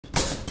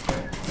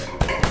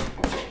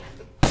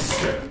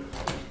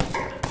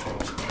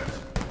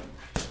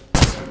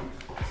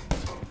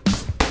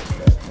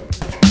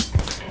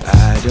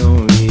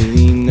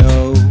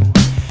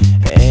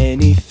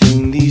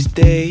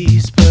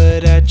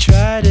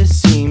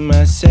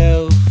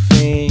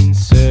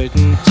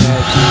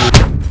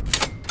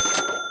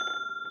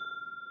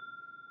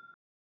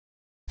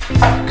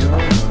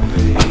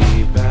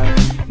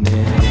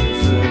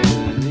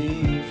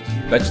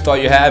just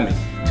thought you had me.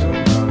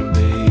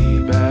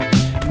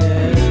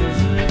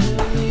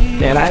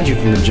 Man, I had you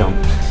from the jump.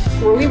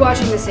 Were we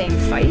watching the same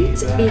fight?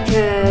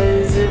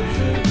 Because...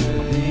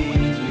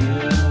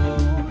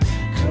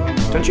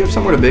 Don't you have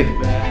somewhere to be?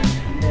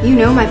 You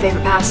know my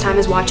favorite pastime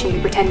is watching you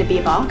pretend to be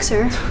a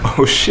boxer.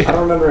 Oh shit. I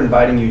don't remember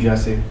inviting you,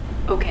 Jessie.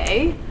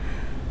 Okay.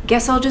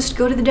 Guess I'll just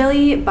go to the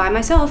deli by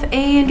myself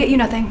and get you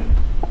nothing.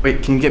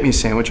 Wait, can you get me a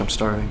sandwich? I'm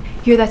starving.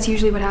 Here, that's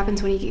usually what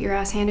happens when you get your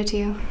ass handed to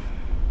you.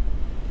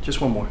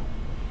 Just one more.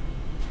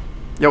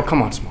 Yo,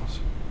 come on, Smalls.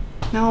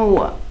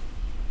 No.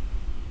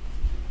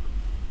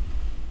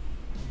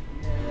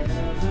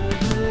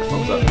 What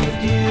was up?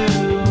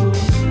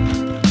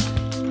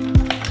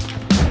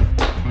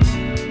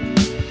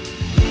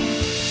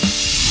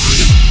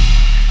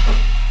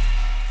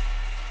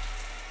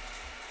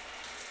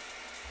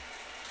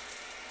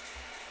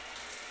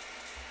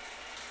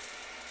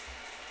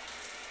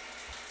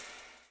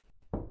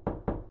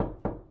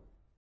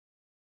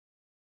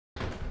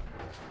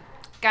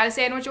 Got a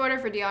sandwich order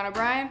for Dion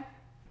O'Brien?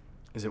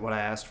 Is it what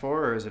I asked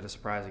for, or is it a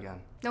surprise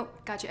again?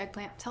 Nope, got you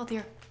eggplant. It's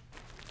healthier.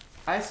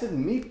 I said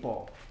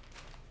meatball.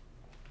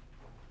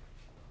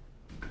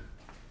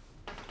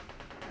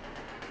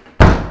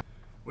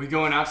 We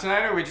going out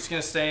tonight, or are we just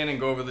gonna stay in and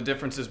go over the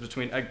differences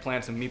between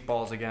eggplants and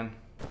meatballs again?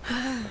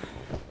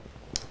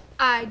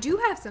 I do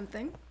have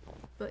something,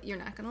 but you're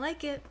not gonna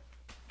like it.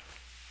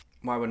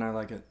 Why wouldn't I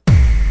like it?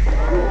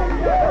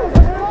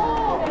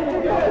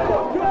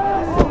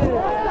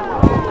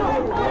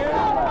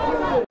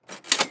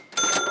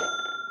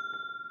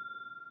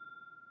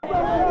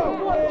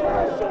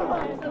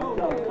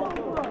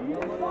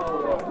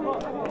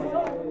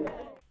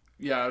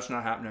 Yeah, it's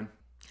not happening.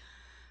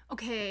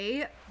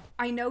 Okay,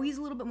 I know he's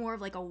a little bit more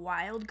of like a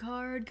wild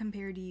card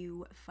compared to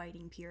you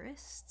fighting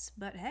purists,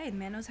 but hey, the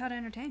man knows how to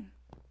entertain.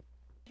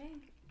 Okay.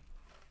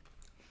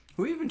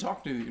 Who you even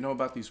talk to that you know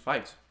about these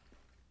fights?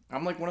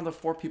 I'm like one of the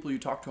 4 people you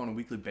talk to on a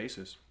weekly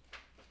basis.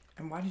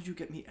 And why did you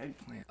get me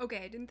eggplant?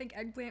 Okay, I didn't think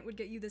eggplant would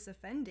get you this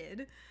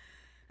offended.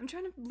 I'm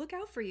trying to look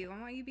out for you. I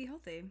want you to be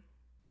healthy.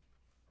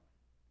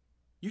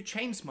 You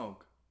chain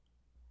smoke.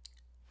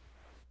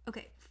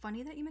 Okay,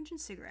 funny that you mentioned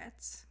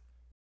cigarettes.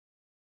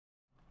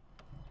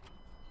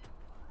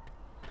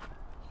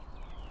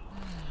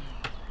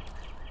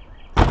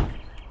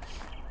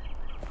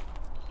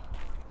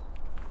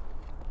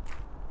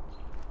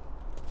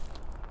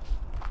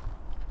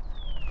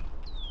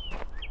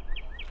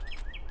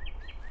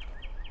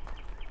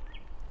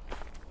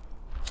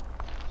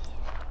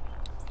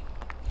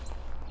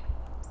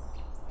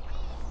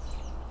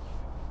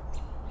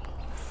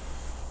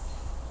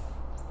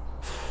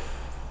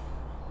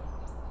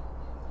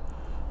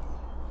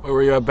 Where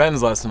were you at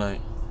Ben's last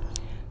night?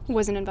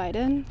 Wasn't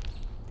invited.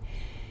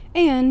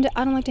 And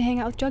I don't like to hang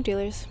out with drug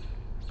dealers.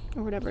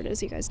 Or whatever it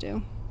is you guys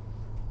do.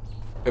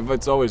 If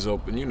it's always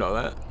open, you know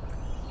that.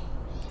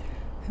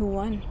 Who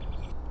won?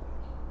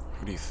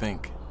 Who do you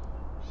think?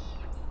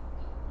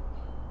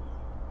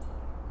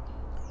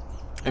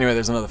 Anyway,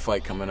 there's another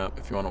fight coming up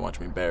if you want to watch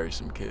me bury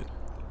some kid.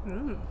 I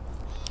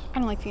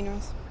don't like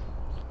funerals.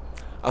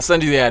 I'll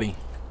send you the Addy.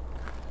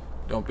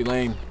 Don't be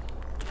lame.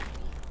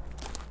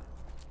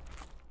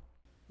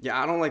 Yeah,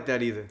 I don't like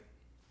that either.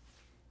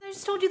 I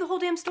just told you the whole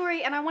damn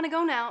story and I want to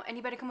go now and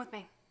you better come with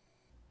me.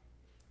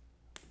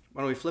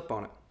 Why don't we flip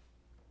on it?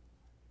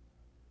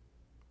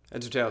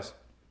 Heads or tails?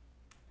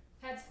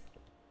 Heads.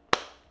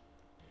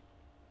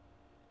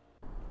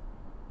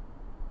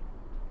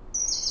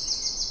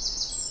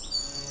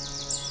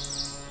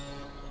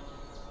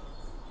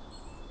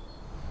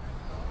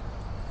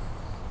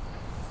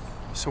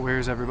 So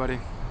where's everybody?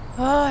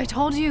 Oh, I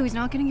told you, he's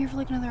not getting here for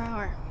like another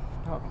hour.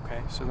 Oh,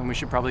 okay. So then we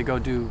should probably go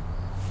do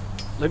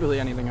literally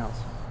anything else.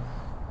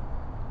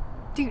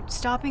 Dude,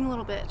 stop being a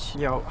little bitch.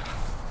 Yo,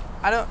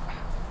 I don't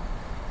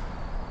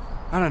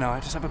know. I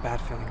just have a bad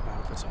feeling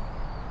about it, that's all.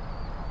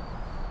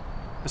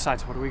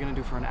 Besides, what are we gonna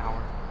do for an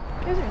hour?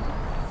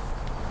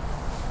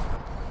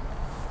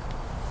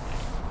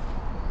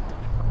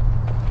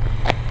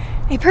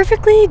 A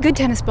perfectly good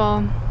tennis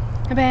ball,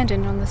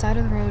 abandoned on the side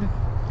of the road.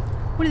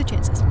 What are the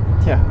chances?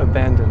 Yeah,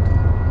 abandoned.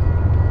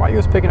 Why are you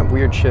always picking up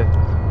weird shit?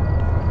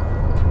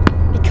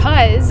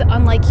 Because,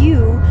 unlike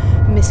you,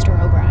 Mr.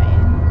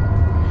 O'Brien,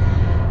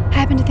 I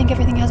happen to think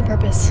everything has a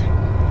purpose.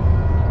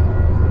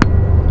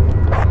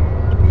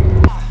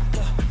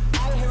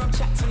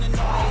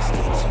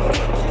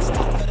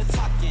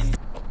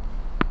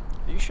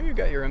 Are you sure you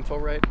got your info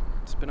right?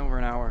 It's been over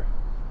an hour.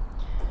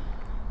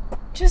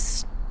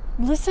 Just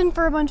listen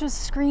for a bunch of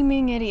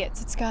screaming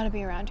idiots. It's gotta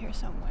be around here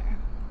somewhere.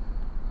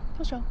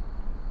 He'll show.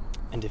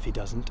 And if he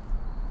doesn't?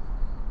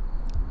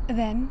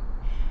 Then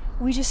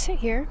we just sit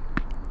here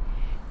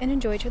and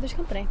enjoy each other's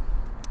company.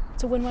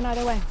 It's a win-win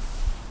either way.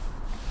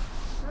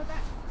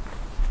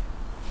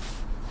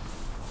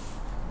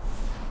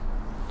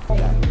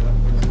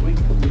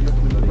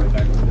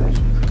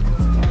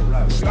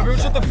 Everyone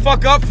shut the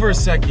fuck up for a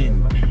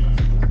second.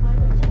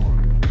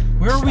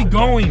 Where are we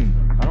going?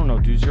 I don't know,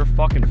 dude. It's your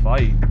fucking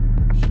fight.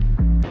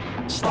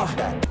 Stop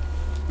that.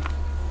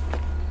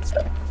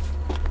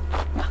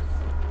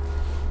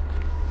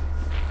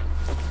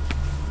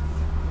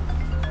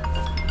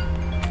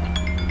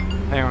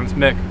 Hang on, it's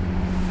Mick.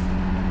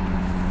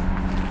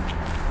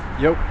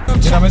 Yo.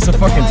 Did I miss a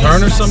fucking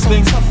turn or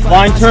something?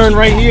 Line turn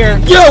right here.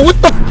 Yo, what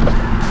the?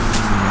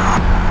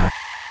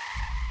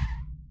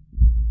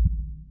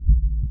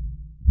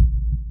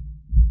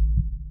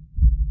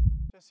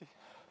 Jessie.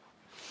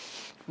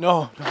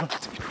 No.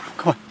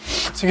 Come on.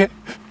 It's okay.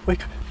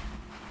 Wake up.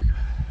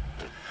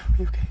 Are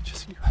you okay,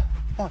 Jessie? Come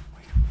on,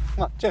 wake up.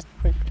 Come on, Jessie,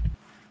 wake up.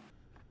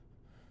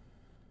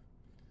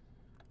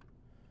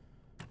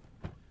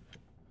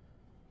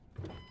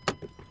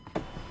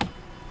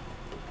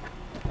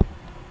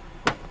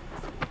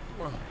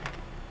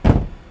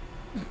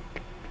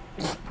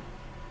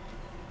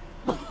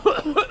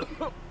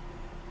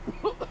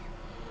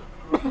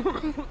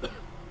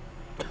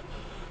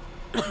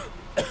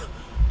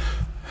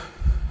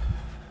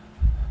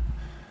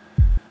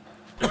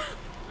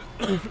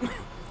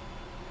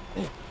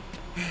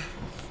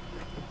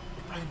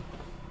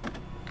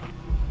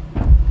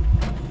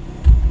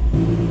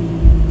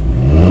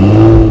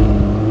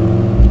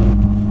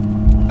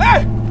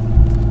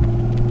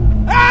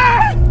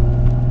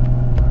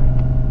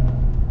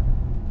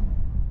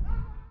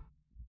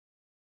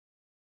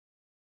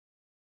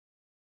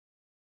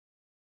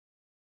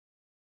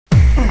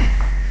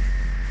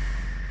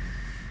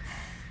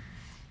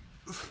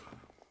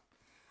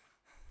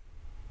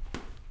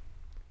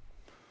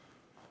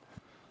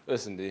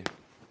 Listen, D.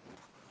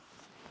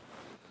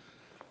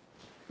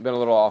 Been a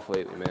little off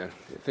lately, man.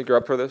 You think you're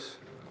up for this?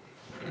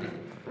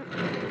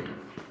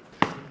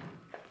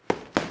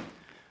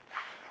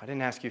 I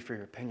didn't ask you for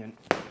your opinion.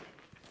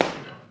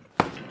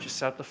 Just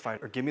set up the fight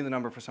or give me the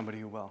number for somebody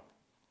who will.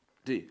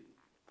 D,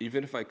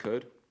 even if I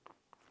could,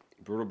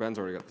 Brutal Ben's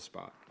already got the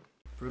spot.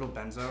 Brutal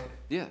Benzo?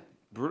 Yeah,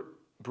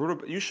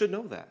 Brutal, you should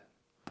know that.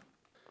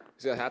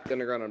 He's got half the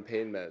underground on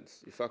pain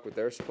meds. You fuck with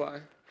their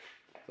supply,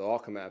 they'll all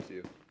come after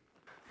you.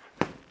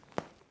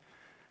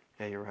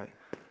 Yeah, you're right.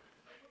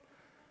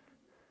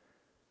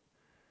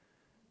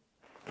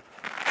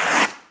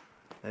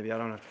 Maybe I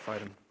don't have to fight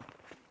him.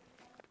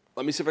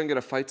 Let me see if I can get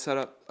a fight set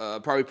up.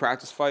 Probably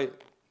practice fight,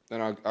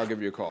 then I'll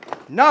give you a call.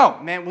 No,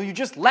 man, will you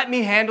just let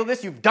me handle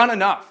this? You've done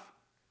enough.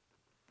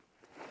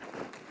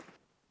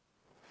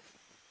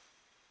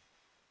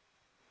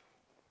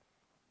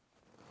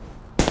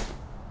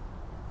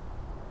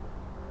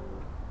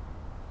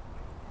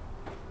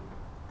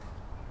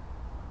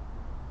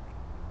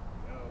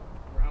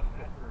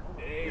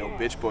 Yo,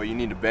 bitch boy, you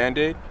need a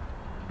Band-Aid?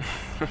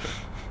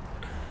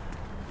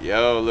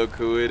 Yo, look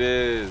who it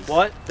is.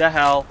 What the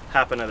hell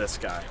happened to this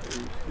guy?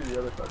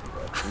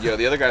 Yo,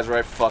 the other guy's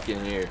right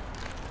fucking here.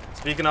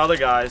 Speaking of other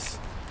guys,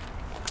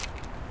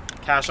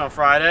 cash on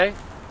Friday.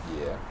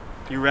 Yeah.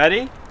 You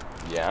ready?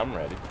 Yeah, I'm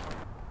ready.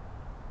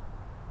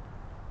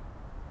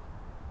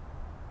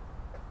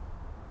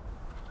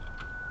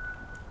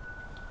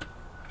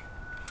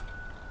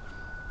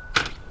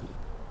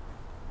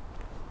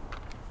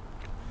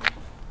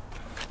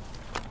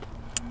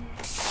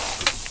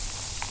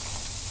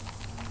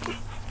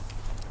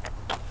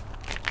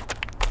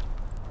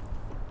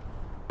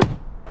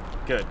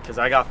 Good, because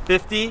I got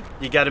 50,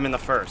 you get him in the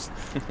first.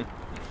 What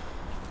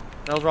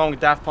the hell's wrong with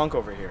Daft Punk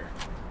over here?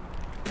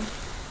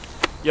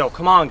 Yo,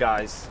 come on,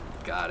 guys.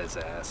 Got his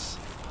ass.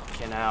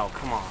 Okay, now,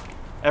 come on.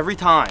 Every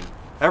time.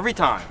 Every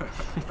time.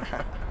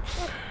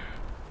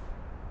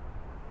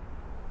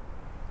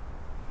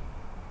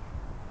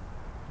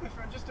 My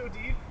friend just OD'd,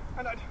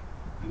 and I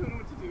don't know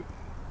what to do.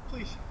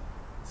 Please,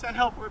 send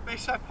help. We're at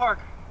Bayside Park.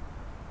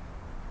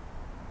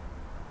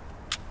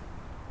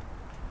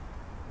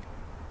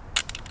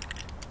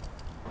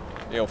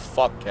 Yo,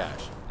 fuck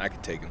Cash. I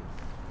could take him.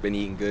 Been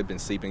eating good, been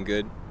sleeping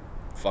good.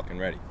 Fucking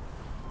ready.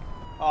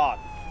 Oh,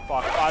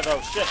 fuck.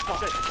 5-0. Shit.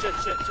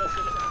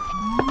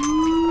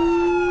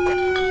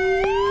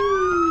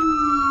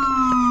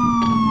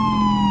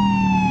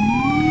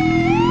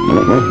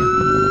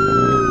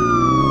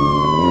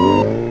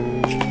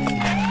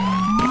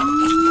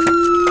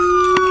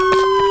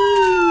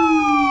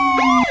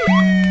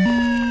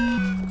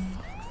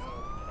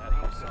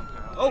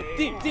 Oh,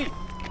 D.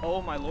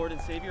 Oh, my Lord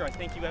and Savior, I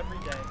thank you every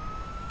day.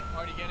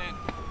 Artie, get in.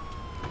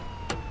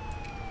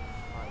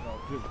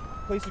 5-0. Dude,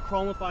 place is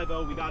crawling with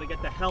 5-0. We gotta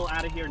get the hell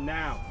out of here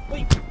now.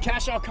 Wait,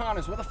 Cash Out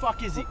Connors, where the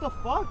fuck is he? What the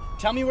fuck?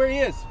 Tell me where he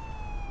is.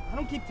 I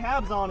don't keep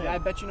tabs on it. Yeah, I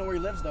bet you know where he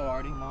lives though,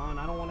 Artie. Come on,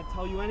 I don't want to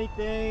tell you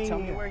anything. Tell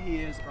me where he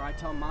is, or I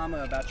tell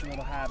Mama about your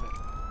little habit.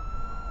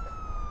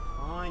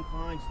 Fine,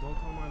 just don't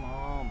tell my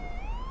mom.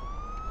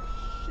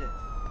 Shit.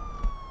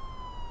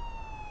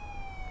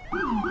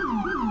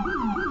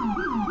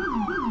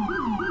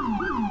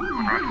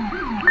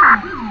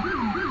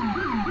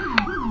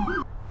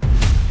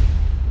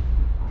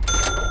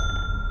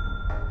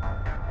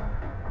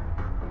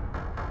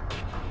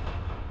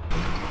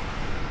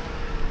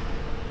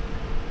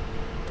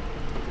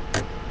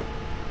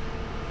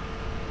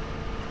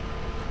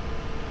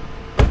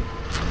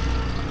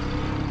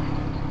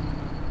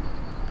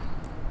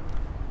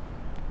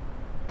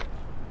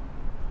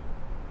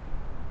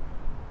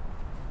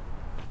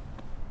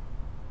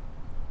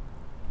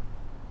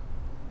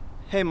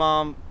 Hey,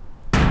 Mom.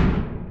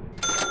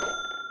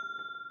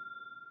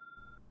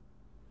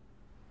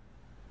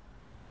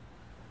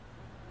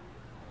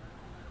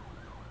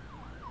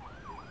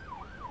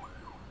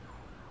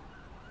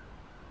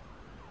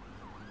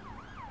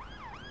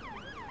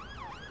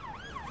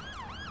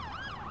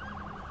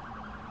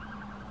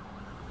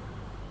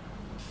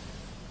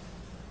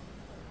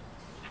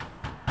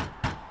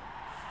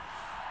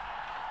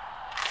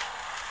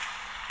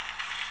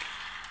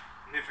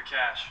 for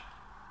cash.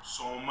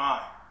 So am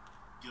I.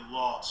 Get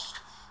lost.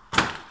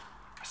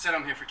 I said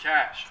I'm here for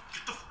cash.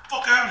 Get the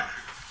fuck out of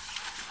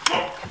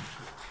here.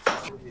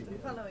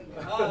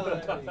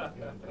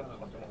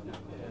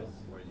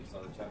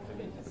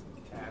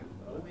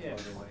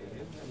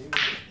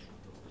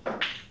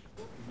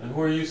 And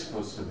who are you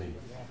supposed to be?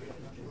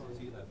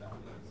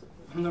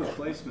 I'm the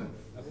replacement.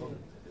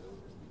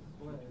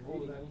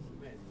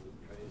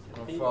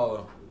 Don't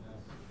follow.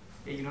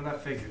 Hey, you know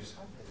that figures.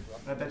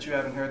 I bet you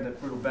haven't heard that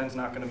Brutal Ben's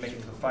not gonna make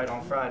it to the fight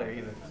on Friday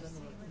either.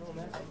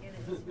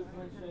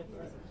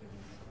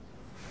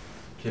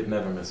 Kid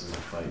never misses a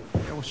fight.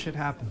 Yeah, well, shit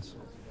happens.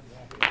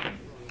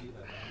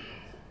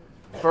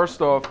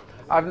 First off,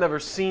 I've never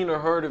seen or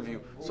heard of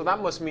you, so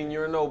that must mean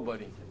you're a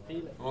nobody.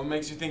 What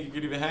makes you think you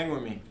could even hang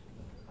with me?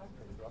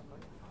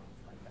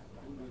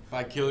 If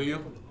I kill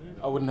you,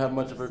 I wouldn't have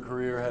much of a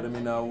career ahead of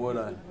me now, would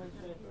I?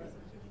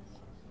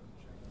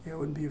 Yeah, it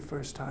wouldn't be your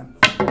first time.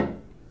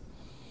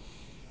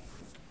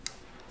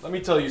 Let me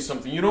tell you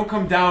something. You don't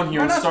come down here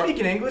We're and not start...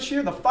 speaking English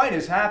here. The fight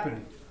is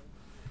happening.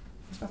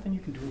 There's nothing you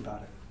can do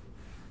about it.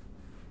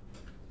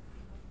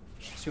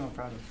 See you on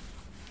Friday.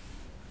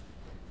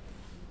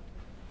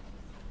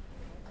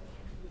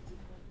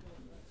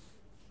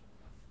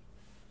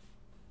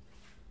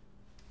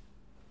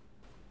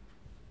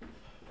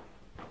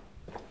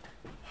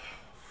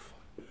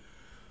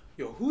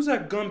 Yo, who's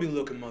that Gumby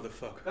looking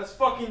motherfucker? That's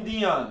fucking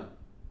Dion.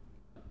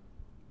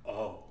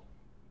 Oh.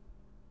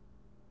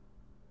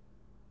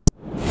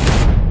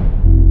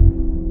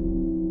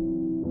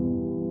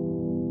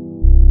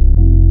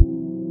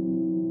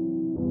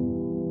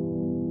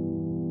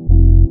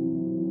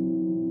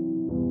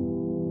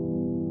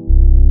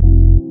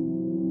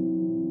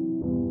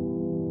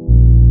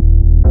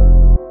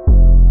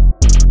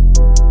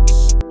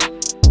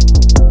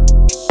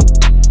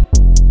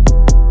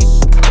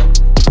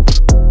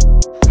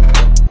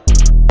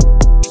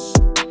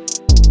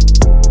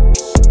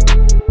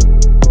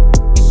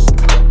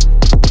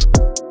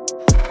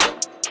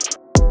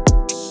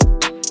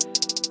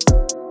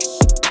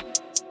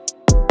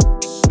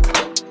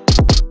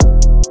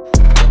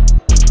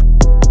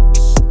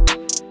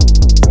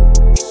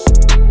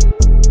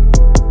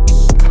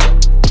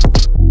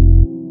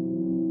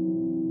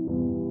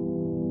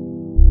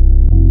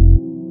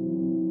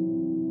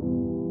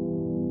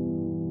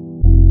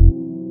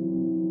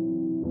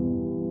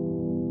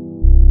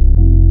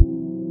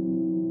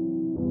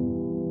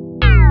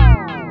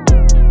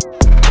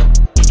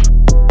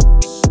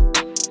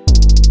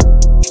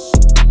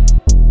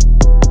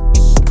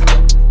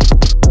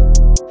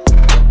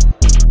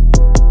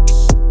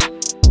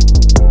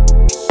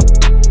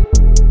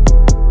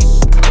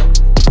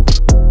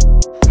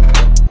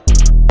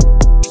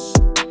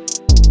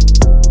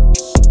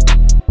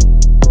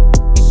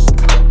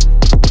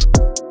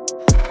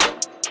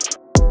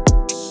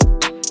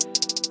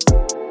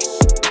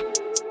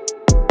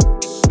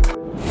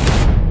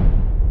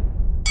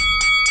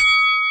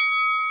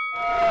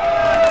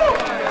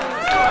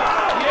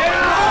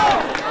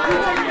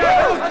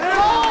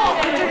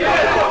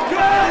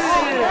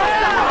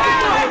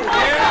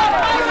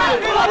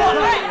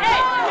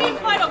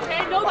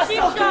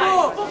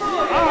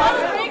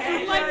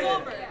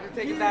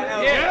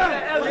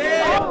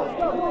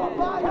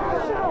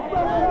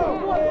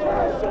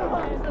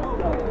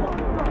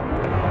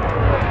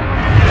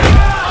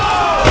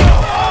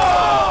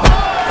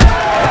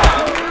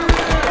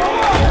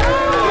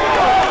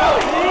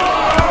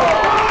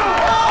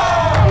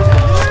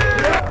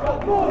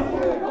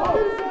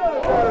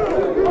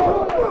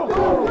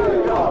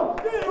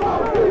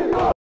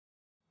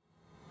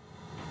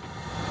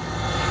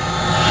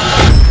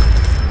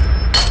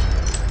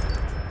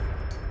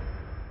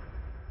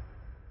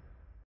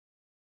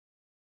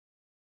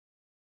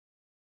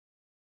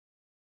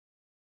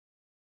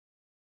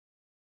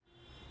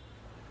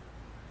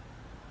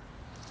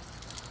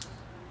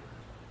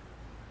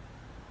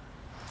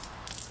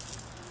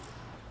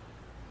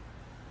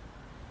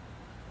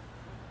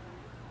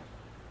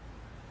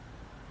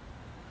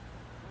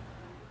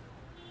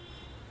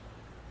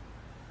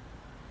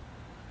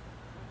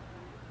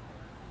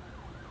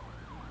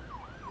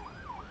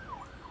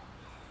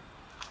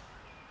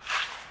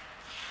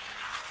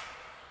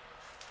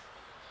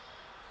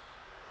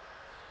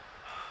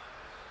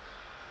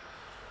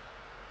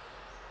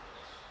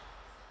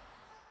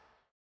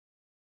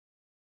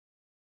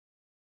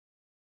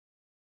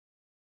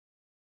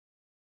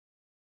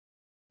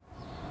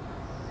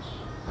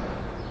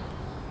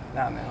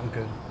 Nah, man, I'm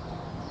good.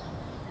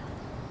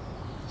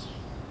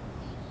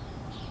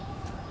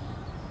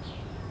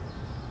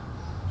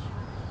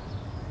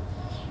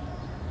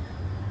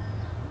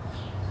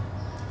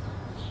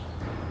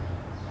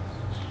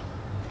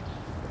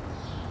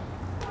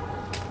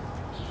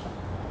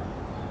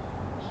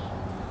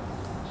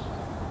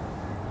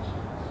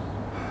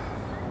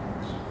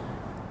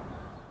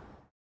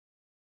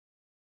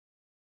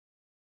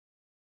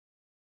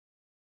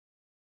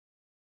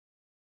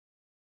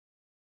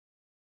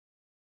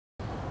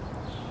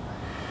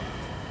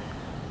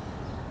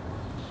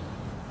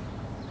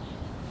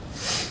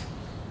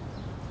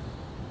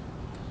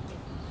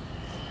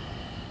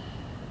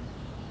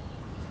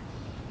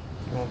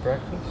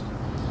 breakfast?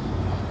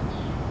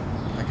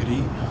 I could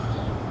eat.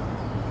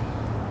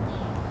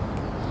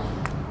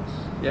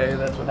 Yeah,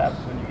 that's what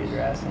happens when you get your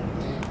ass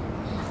handed to you.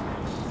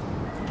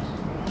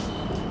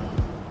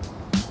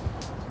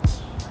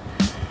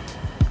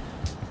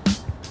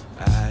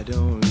 I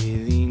don't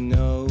really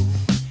know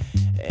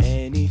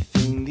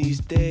anything these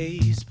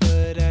days,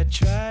 but I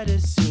try to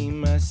see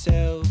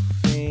myself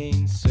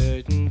in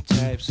certain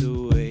types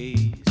of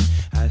ways.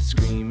 I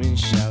scream and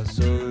shout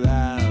so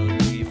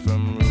loudly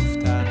from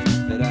rooftops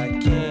that I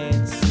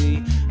can't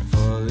see,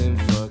 falling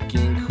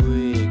fucking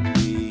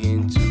quickly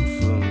into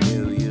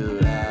familiar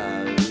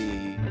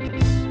alleys.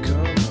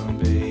 Come on,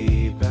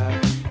 babe, I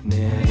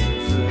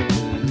never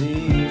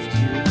believed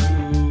you.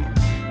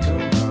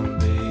 Come on,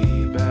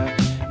 babe, I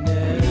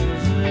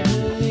never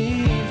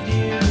believed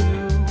you.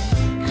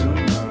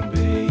 Come on,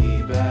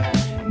 babe, I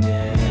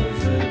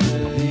never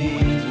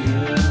believed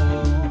you.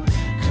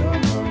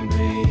 Come on,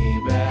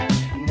 babe, I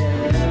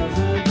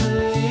never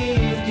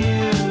believed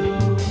you.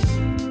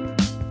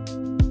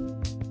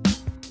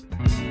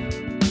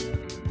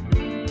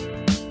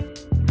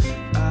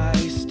 I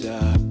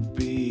stop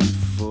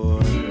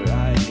before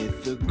I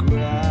hit the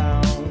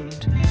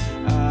ground.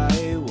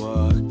 I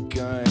walk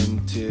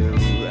until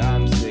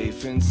I'm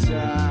safe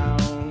inside.